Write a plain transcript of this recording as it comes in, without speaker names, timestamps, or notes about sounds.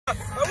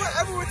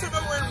Everyone took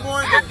away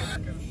more.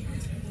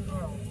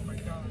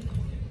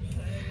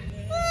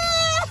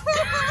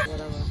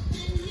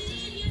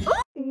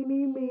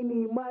 Eeny,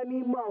 meeny,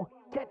 miny, mo.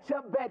 Catch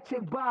a bad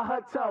chick by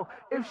her toe.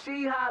 If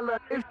she holler,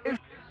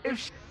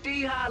 if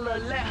she holler,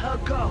 let her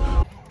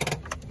go.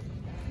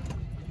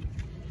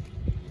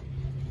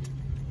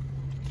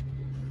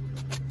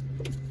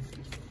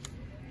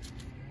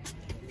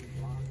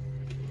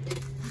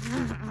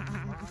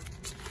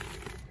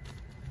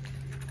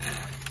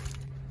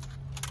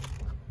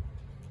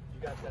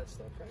 You got that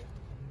stuff, right?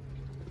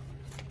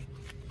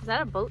 Is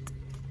that a boat?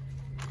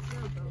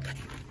 No boat.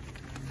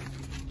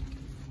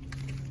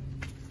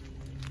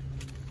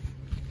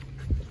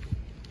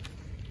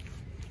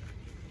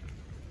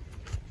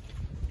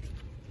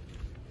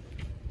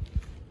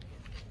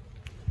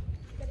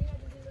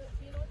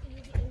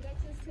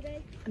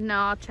 No,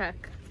 I'll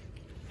check.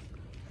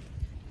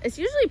 It's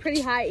usually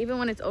pretty high even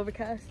when it's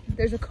overcast.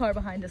 There's a car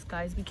behind us,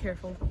 guys. Be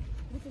careful.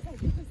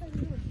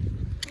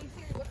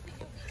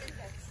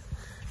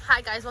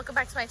 Hi guys, welcome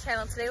back to my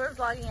channel. Today we're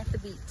vlogging at the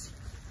beach.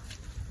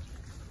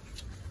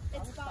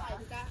 It's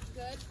 5. Is that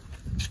good?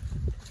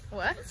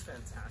 What? That's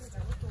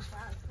fantastic.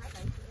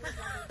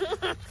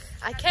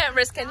 I can't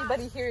risk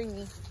anybody hearing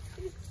me.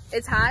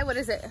 It's high? What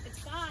is it? It's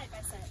 5,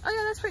 I said. Oh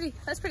yeah,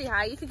 that's pretty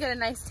high. You could get a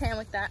nice tan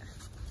with that.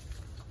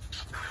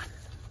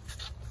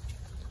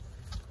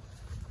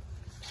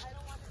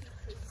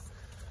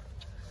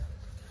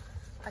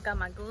 I got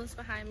my goons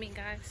behind me,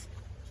 guys.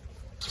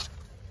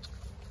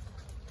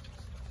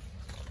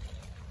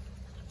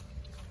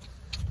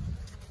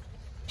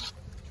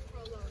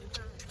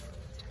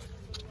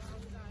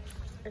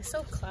 It's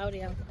so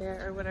cloudy out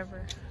there or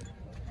whatever.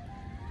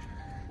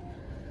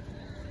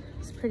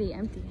 It's pretty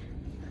empty.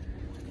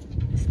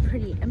 It's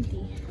pretty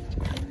empty.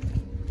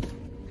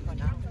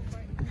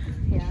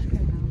 Yeah, for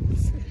now.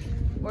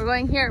 We're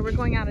going here. We're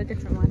going out a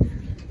different one.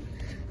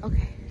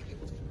 Okay.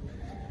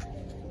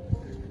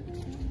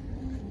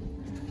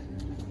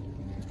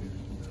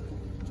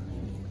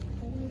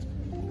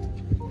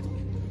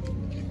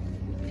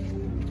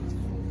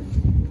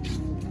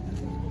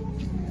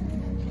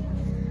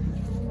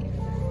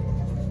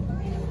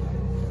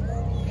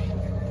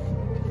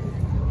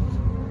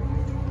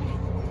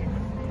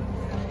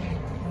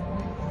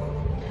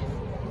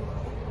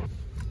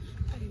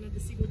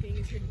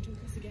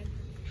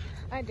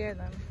 I dare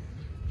them.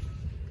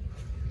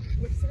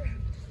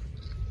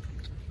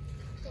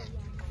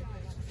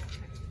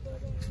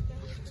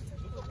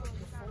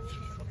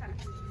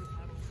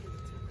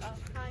 Oh,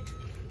 hi.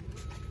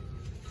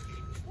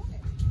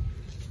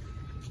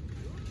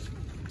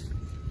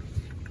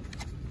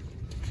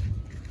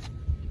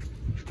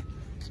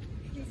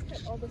 Please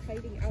cut all the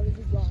fighting out of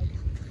the vlog.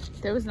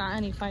 There was not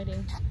any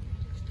fighting.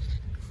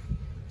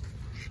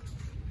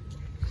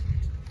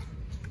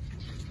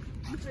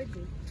 You heard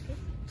me.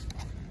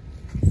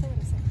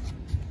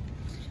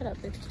 Shut up,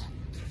 bitch.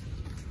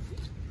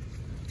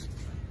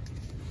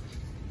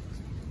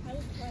 I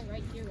would fly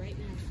right here, right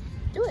now.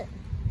 Do it.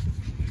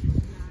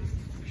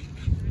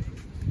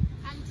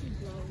 I'm too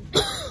blown.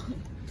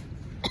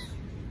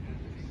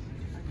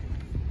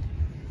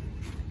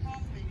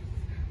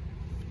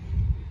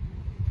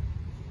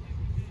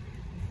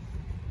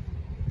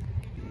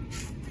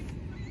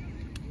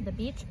 The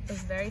beach is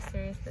very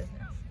serious business.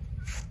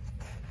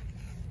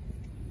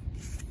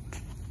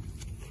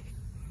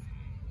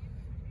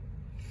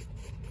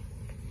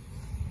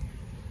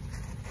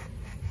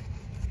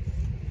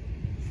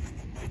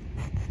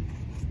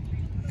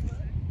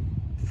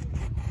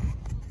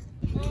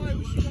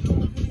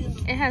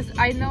 It has,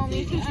 I know,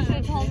 me too, you should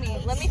have told me.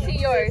 Let me see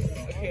yours.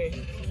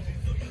 Okay,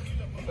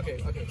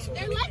 so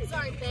Their legs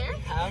aren't there.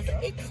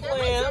 have a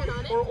clam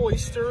or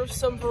oyster of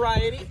some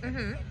variety.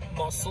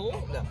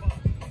 Mussel, no.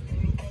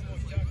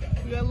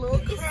 You got a little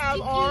crab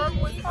arm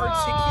with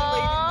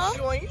articulated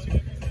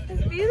joint.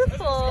 It's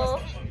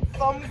beautiful.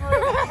 Thumb grip.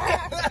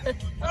 I don't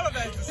know,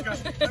 that's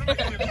disgusting.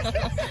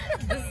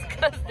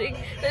 Disgusting.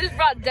 They just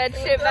brought dead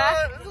shit back.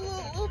 There's a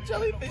little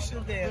jellyfish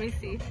in there. Let me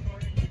see.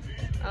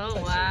 Oh,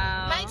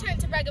 wow. My turn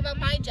to brag about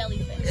my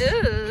jellyfish.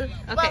 Ooh. Okay.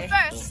 Well,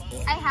 first,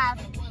 I have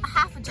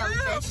half a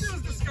jellyfish. That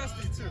feels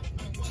disgusting too.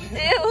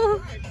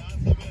 Ew.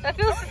 That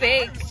feels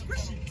fake.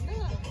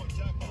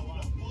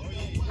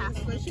 Half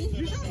squishy.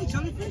 You got a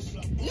jellyfish?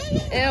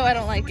 Ew, I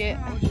don't like it.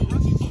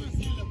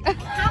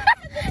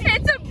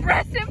 It's a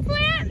breast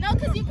implant? No,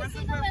 because you can see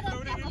the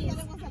little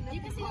thingies. You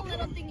can see the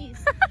little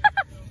thingies.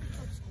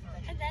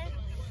 And then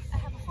I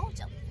have a whole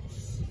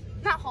jellyfish.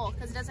 Not whole,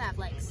 because it doesn't have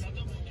legs.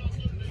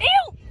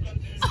 Ew!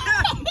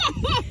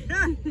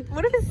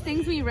 What if it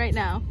stings me right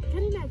now?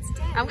 That's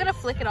dead. I'm gonna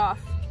flick it off.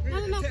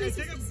 No, please.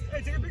 Take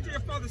a picture of your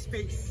father's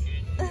face.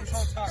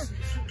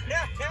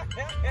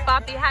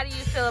 Poppy, how do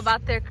you feel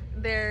about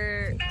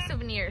their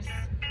souvenirs?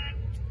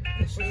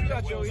 You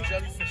got your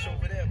jellyfish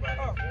over there, buddy.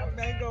 Oh,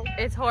 mango.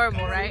 It's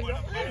horrible, right?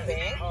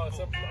 Oh, it's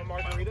a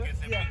margarita?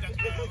 Yeah.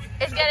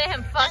 It's getting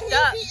him fucked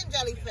up. He's eating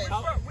jellyfish.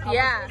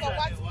 Yeah. So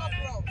watch my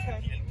bro. Okay.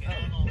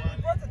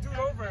 it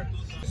over.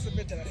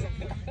 Submit that at some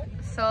point.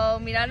 So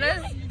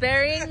Miranda's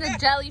burying the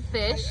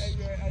jellyfish.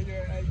 At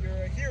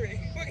your hearing.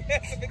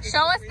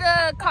 Show us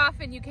the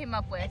coffin you came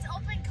up with. It's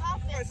open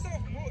coffin. Oh, it's so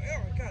cool.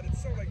 Oh my god,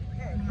 it's so like.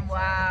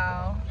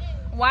 Wow.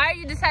 Why are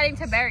you deciding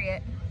to bury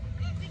it?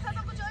 Because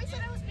Uncle Joey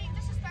said I was being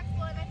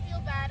disrespectful and I feel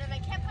bad and I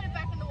can't put it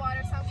back in the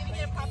water, so I'm giving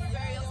it a proper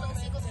burial so the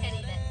seagulls can't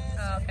eat it.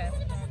 Oh, okay.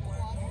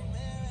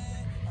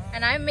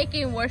 And I'm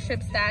making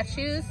worship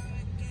statues.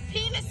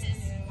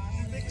 Penises.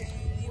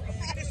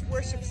 Penis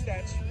worship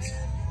statues.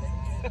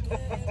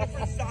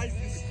 Different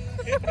sizes.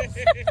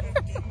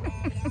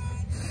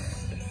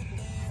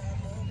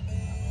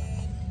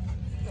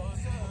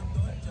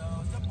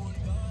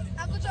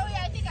 Uncle Joey,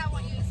 I think I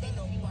want you to say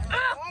the few words.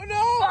 Oh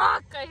no!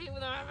 Fuck! I hate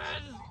when that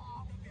happens.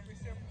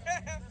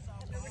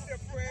 Can we say a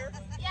prayer?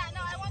 Yeah,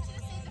 no, I want you to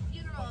say the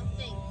funeral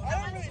thing. I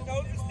don't really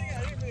know this thing. I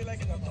didn't really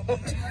like it that much.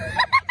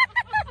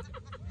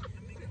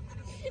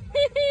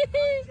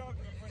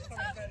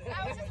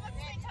 I was just about to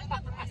say, talk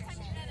about the first time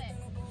you did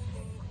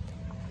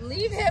it.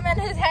 Leave him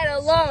and his head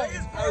alone.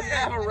 I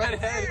have a red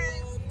head.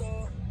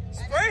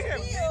 Spray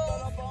him!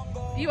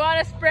 You want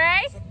to spray?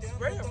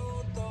 Spray him!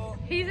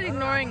 He's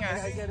ignoring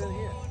us. I get in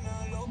here.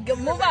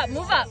 Move up,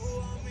 move up.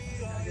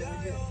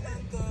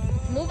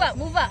 Move up,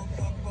 move up.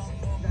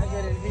 I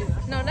get in here.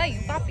 No, not you,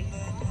 Poppy.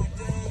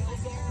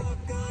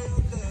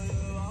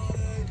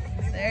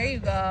 There you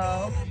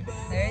go.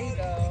 There you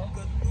go.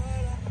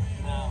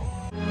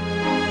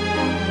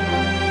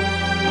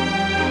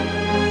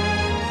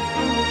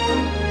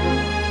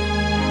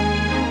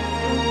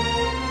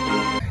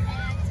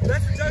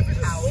 That's the jellyfish's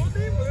full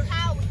name?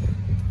 Howie.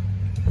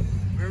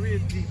 Very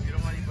deep. You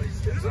don't want anybody Is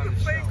stepping this on like a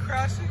the plane shell.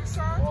 crashing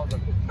song? Well, the-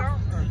 No.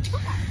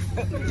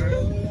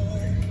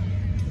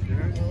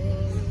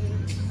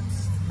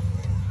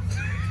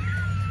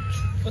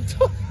 What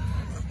the?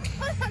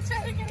 I'm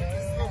trying to get it to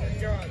Oh my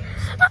god.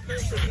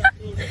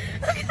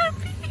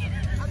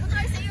 Uncle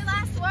Joey, say your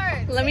last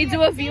word. Let me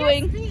do a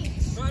viewing.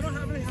 No, I don't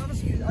have any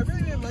house keys. I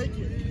really didn't like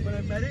it, but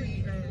I met it.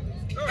 And...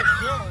 Oh,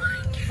 God.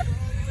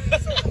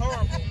 That's so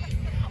horrible.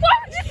 Why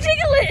would you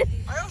jiggle it?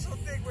 I also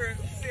think we're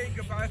saying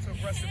goodbye to a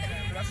breast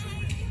implant, but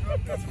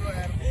that's real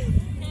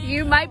animal.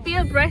 You might be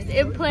a breast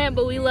implant,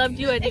 but we loved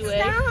you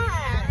anyway.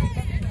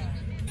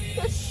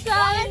 It's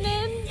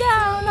shining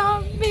down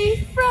on me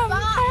from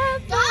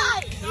heaven.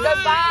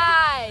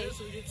 Goodbye.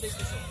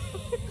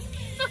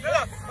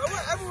 Yeah,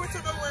 everyone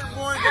took the word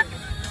morning.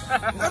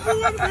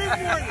 Everyone read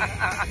morning.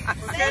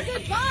 Okay? Say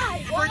goodbye.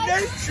 For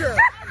nature.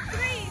 3,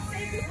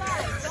 say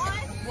goodbye.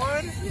 1,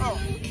 One. Oh.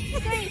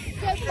 3,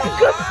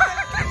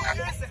 goodbye.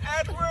 There's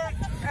Edward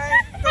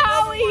and the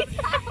Howie.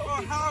 other one.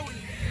 Oh, Howie.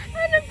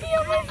 And a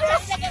peel my I'm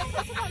gonna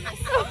put some on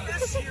this. I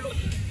miss you.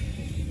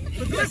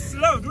 But do it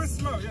slow. Do it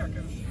slow. Yeah,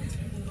 cause.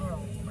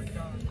 Oh my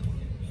god.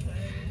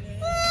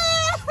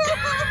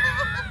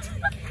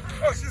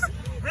 Oh, she's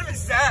really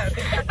sad.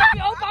 He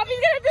Oh, Bobby's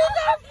gonna do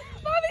that.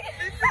 Bobby.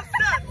 feels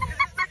sad because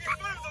he's making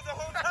fun of us the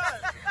whole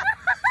time.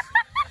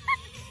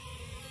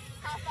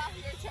 How about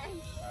your turn?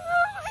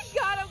 Oh my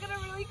god, I'm gonna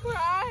really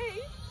cry.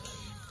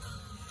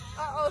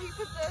 Uh-oh, he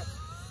put the...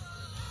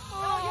 No,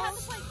 you have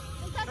to play.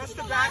 That's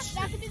the That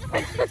bastion. could be the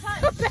first you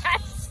touch.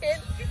 Sebastian.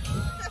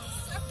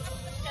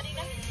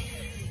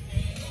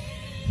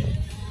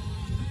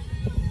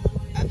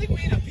 I think we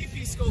need a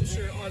pee-pee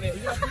sculpture on it.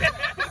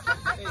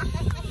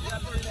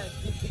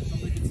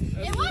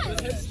 It was.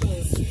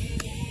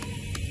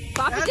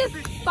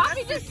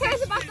 Bobby just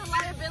cares about the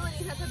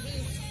liabilities at the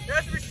beach. You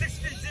have to be 6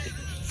 feet deep.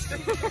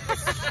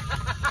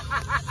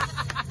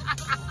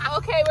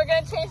 Okay, we're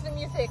gonna change the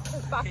music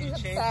because Bobby's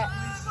upset.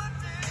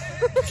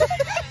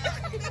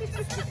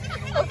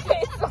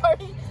 Okay,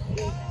 sorry.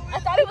 I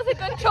thought it was a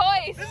good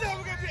choice. This is how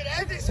we're gonna be at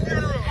Andy's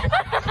funeral.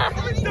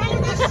 I'm done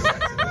with this shit.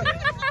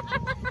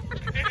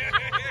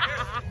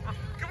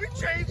 Can we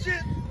change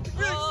it? It's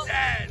really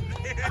sad.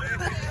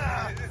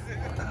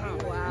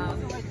 Wow.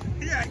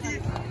 Yeah, he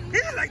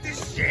didn't like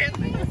this shit.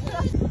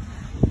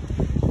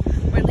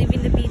 We're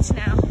leaving the beach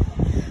now.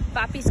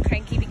 Bobby's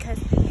cranky because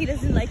he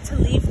doesn't like to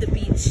leave the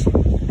beach.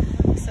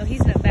 So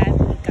he's in a bad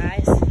mood,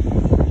 guys.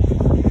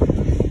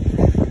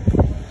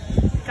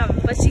 Got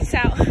my butt cheeks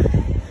out.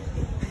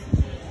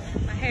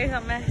 My hair's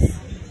a mess.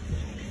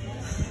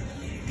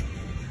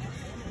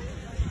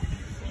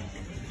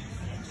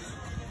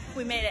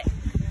 We made it.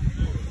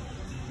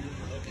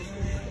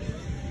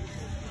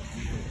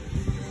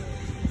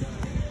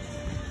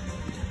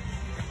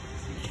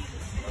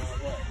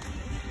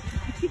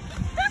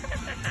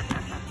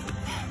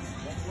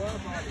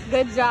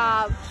 Good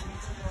job.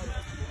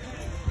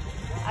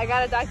 I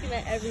gotta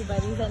document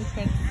everybody's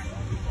entrance.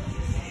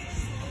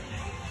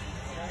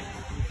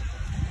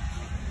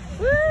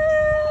 Woo!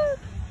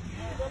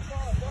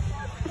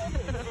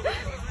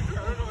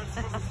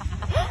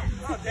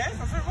 Oh, dance?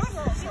 I said, what?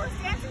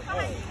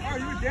 Oh,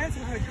 you were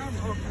dancing behind the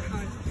camera. Oh,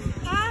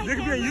 behind. You're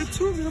gonna be on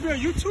YouTube? You're gonna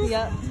be on YouTube?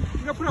 Yep. You're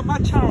gonna put up my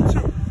channel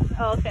too.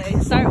 Okay,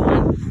 start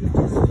one.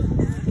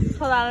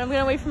 Hold on, I'm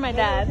gonna wait for my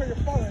dad. Put your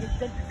phone.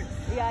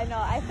 Yeah, I know.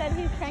 I said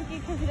he's cranky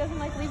because he doesn't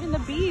like leaving the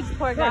beach.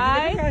 Poor Look,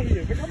 guy. look right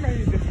here. Look right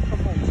here. Come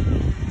home.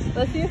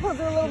 Let's see if he'll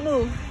do a little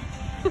move.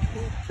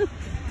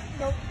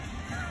 Nope.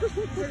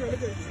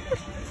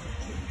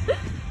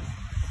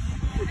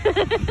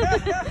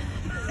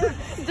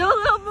 Do a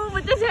little move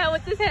with this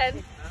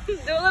hand, Do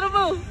a little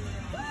move.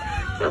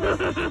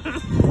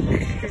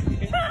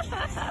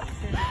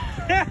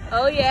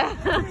 Oh yeah.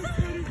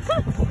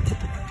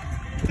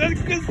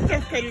 That's good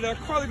stuff, Coney. That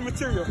quality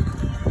material.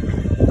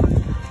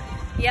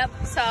 Yep,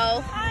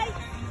 so.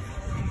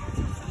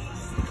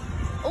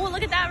 Oh,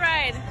 look at that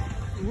ride.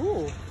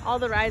 Ooh. All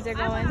the rides are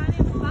going.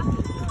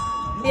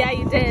 Yeah,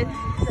 you did.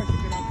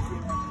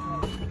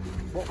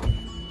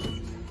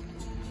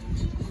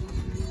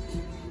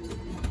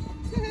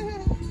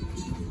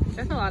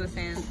 That's a lot of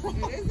sand. It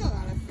is a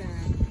lot of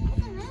sand. What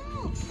the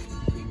hell?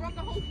 You brought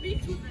the whole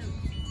beach with him.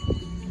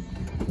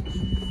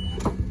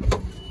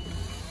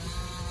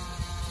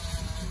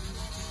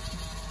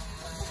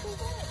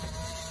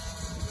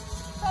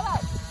 Shut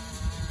up.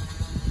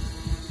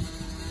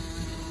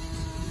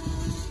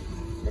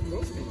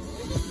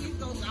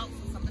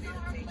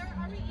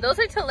 Those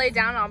are to lay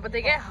down on, but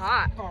they get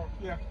hot. Oh,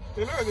 yeah.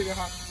 They look like they get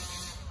hot.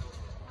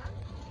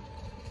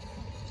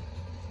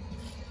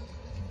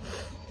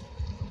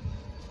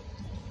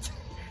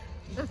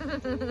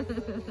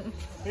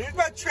 Here's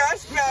my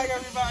trash bag,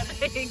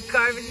 everybody.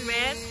 Garbage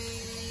man.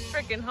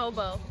 Freaking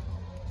hobo.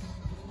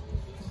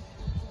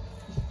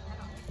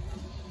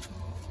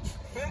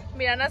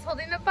 Mirana's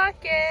holding the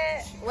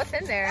bucket. What's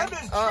in there? And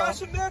there's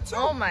trash in there too.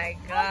 Oh my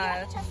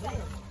god.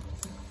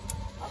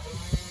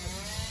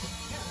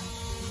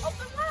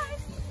 Open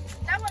wide.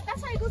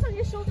 That's how it goes on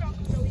your shoulder,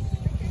 Uncle Joey.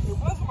 It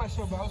was on my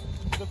shoulder.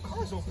 The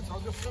car's open, so I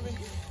was just filming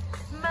here.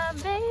 My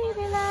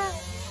baby love.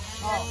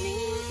 Oh. I need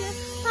you.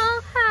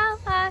 Oh, how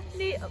I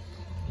need. Oh.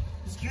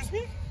 Excuse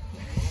me?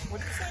 What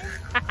did you say?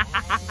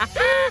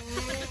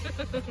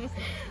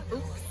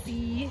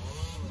 Oopsie.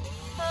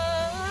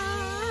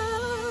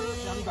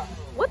 Yeah, I'm back.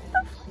 What the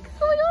fuck is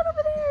going on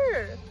over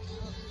there?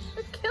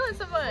 They're killing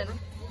someone.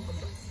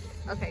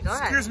 Okay, go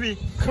ahead. Excuse me,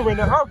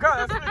 Corinna. Oh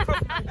god, that's really close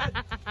to my head.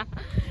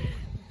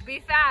 Be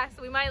fast,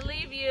 we might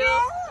leave you.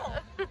 No.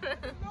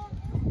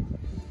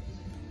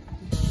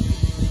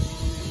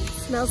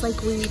 Smells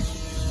like weed.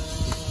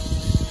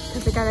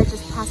 Because the guy that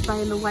just passed by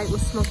in the white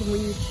was smoking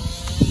weed.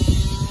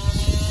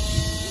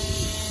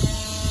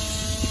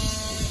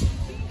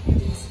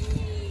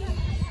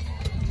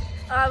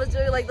 Oh, I was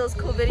doing like those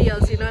cool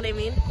videos, you know what I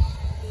mean?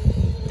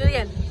 Do it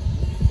again.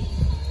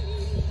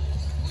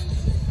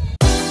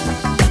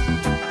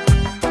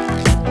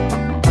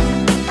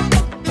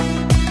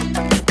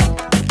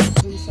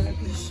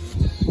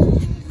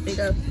 There you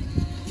go.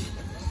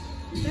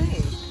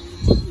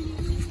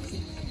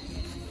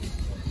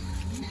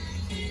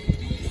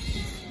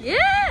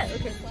 Yeah!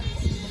 Okay.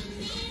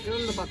 Put it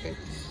in the bucket.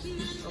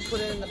 I'll put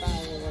it in the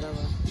bag or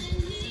whatever.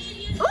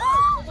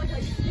 Oh my god,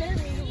 you scared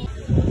me.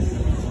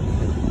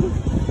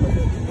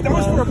 That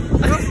was for a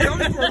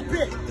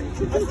bit.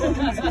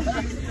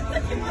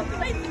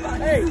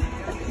 Hey!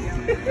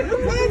 Your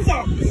hands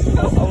up!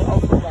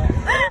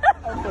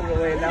 I'll put it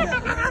away now.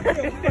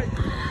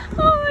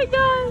 Oh my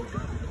god.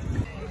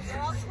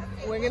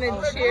 We're gonna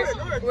cheer.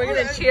 We're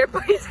gonna cheer,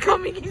 but he's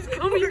coming. He's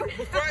coming.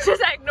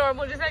 Just act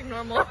normal. Just act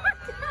normal.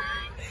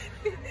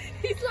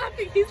 He's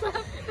laughing. He's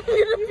laughing. I'm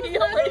gonna pee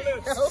on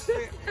myself.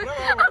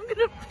 I'm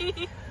gonna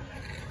pee.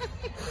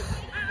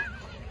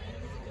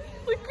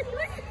 Look.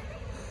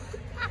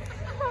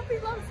 Poppy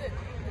loves it.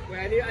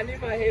 Wait, I need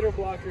my hater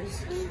blockers.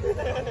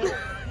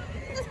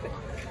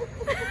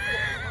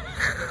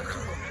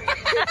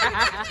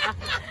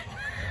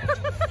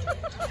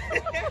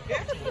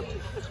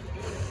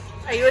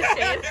 Are you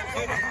ashamed?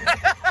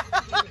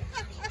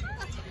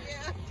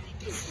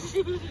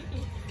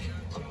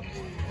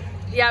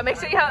 Yeah, make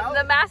sure you have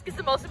the mask is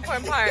the most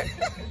important part.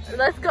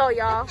 Let's go,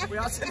 y'all. We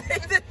also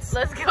need this.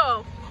 Let's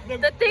go.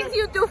 The things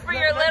you do for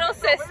your little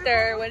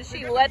sister when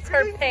she wets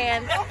her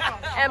pants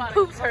and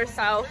poops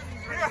herself.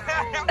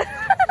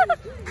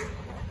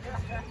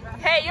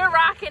 Hey, you're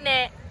rocking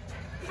it.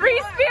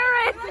 Free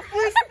spirit.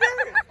 Free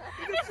spirit.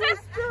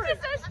 It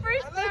says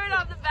free spirit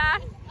on the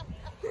back.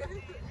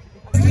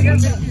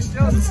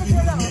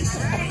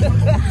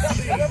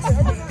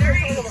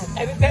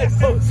 Edit that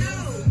post.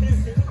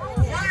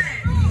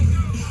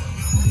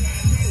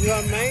 You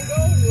want mango?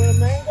 You want a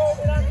mango?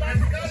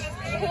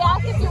 He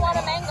asked if you want a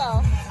mango.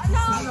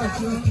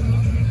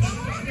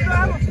 You don't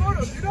have a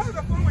photo. You don't have a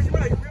photo when you were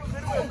like real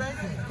little with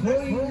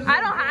mango?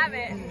 I don't have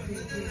it.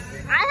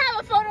 I have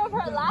a photo of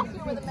her last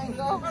year with a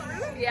mango. Oh,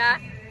 really? Yeah.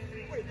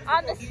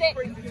 On the stick.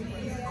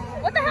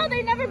 What the hell?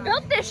 They never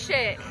built this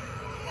shit.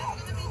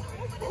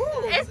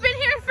 It's been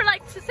here for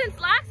like since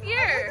last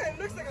year. It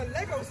looks like a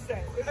Lego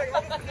set. It's like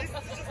all the pieces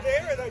just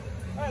there and like,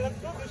 alright, let's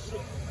build this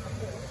shit.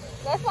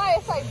 That's why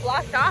it's like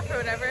blocked off or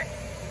whatever.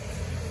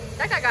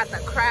 That guy got the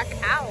crack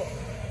out.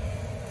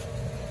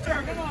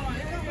 Come on.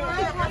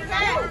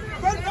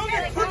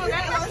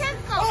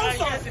 Oh,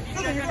 sorry.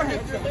 You go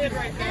ahead.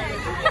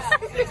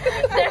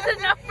 There's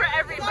enough for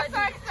everybody. I'm so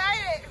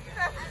excited.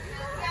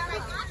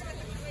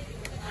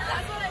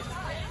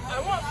 I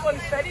want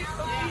confetti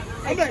cookies.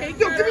 I'm like,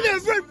 yo, give me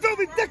that red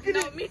second No,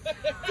 it. me.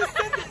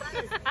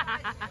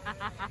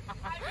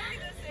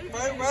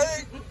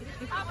 Right.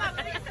 I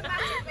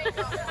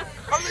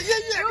was like, yeah,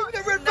 give me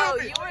that red No,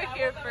 velvet. you were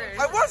here first.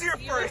 I was here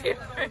You were first. here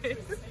first.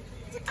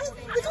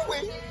 Take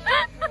away.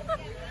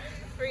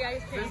 Free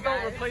ice cream. This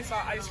don't replace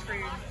our ice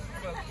cream.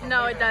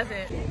 No, it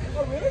doesn't.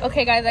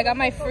 Okay, guys, I got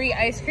my free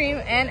ice cream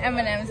and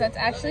M&Ms. That's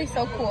actually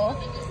so cool.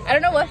 I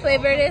don't know what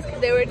flavor it is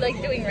because they were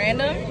like doing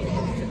random.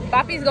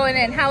 Papi's going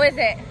in. How is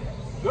it?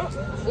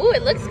 Ooh,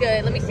 it looks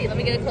good. Let me see. Let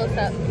me get a close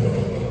up.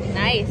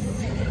 Nice.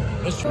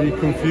 Be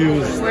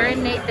confused. We're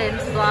in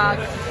Nathan's vlog.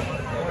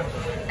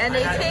 And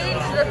they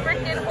changed the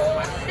freaking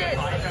whole shit.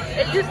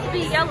 It used to be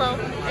yellow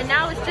and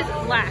now it's just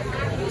black.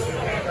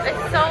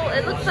 It's so,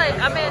 it looks like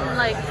I'm in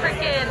like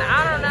freaking,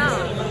 I don't know.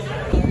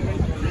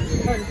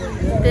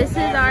 This is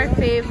our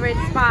favorite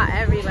spot,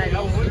 everybody.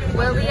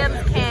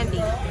 Williams Candy.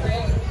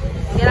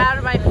 Get out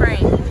of my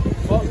frame.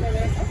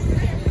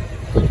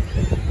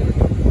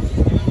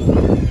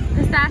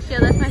 Pistachio,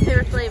 that's my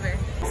favorite flavor.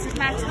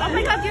 Oh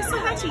my god, you're so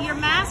matchy. Your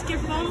mask, your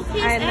phone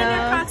case, I and know.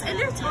 your Crocs, and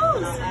your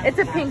toes. It's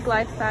a pink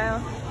lifestyle.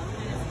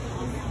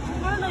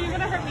 No, you're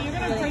gonna hurt me.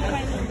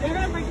 You're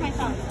gonna break my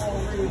thumb.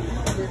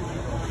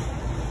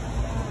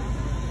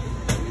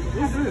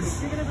 What is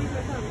this? You're gonna break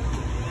my thumb.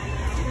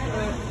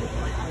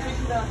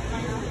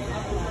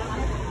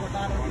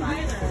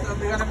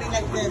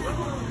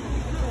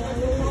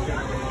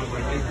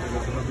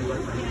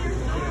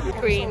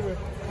 Cream.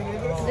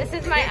 This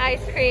is my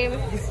ice cream.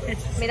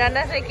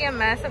 Miranda's making a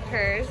mess of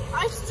hers.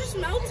 Ice is just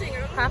melting.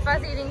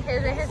 Papa's eating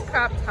his in his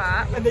crop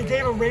top. And they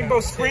gave him rainbow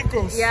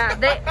sprinkles. Yeah,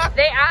 they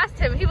asked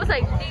him. He was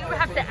like, do you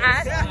have to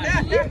ask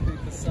me?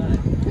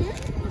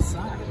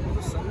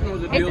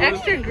 It's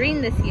extra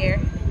green this year.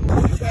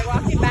 We're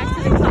walking back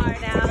to the car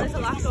now. There's a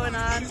lot going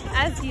on,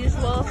 as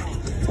usual.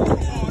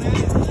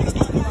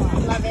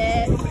 Love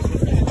it.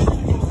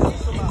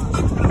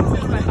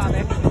 This is my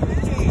father.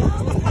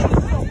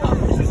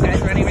 This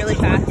guy's running really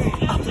fast.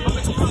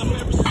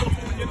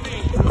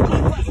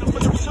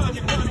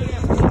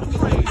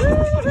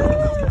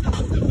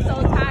 So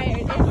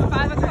tired. It's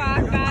 5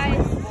 o'clock,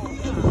 guys.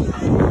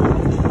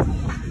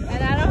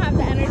 And I don't have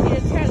the energy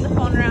to turn the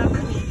phone around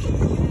for me.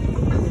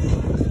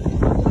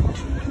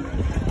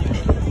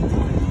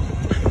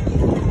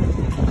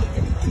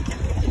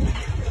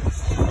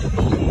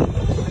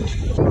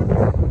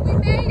 We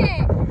made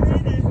it!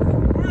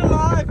 We're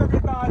alive,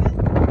 everybody.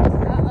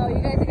 Uh-oh,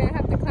 you guys are gonna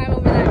have to climb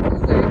over that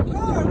cooler.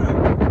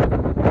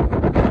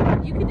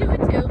 You can do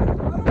it too.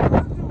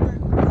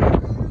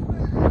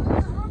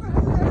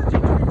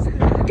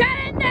 Get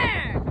in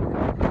there!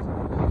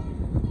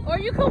 Or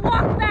you can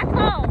walk back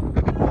home.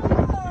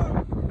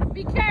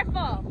 Be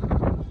careful.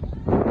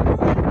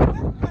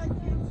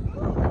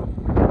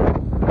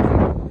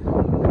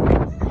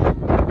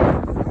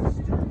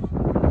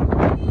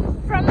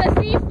 From the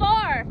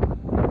C4.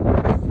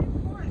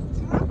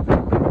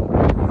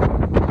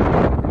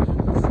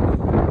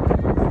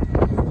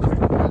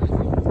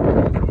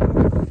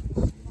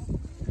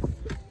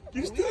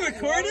 You still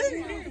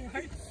recording?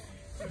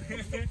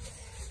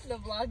 The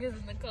vlog is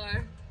in the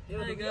car. Oh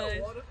my gosh.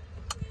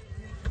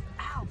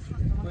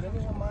 Would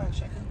anyone mind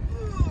checking?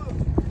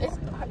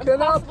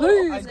 Can I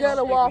please get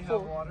a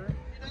waffle?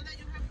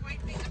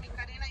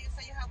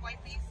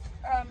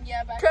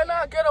 Yeah, but Can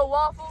I get a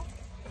waffle?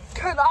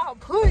 Can I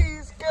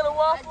please get a I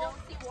waffle? don't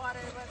see water,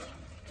 buddy.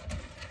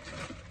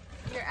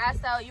 You're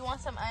assed out. You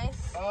want some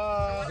ice?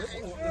 No.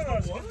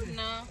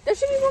 There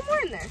should be one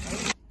more in there.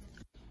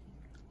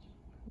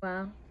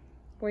 Wow.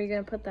 Where are you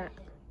gonna put that?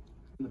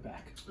 In the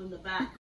back. On the back.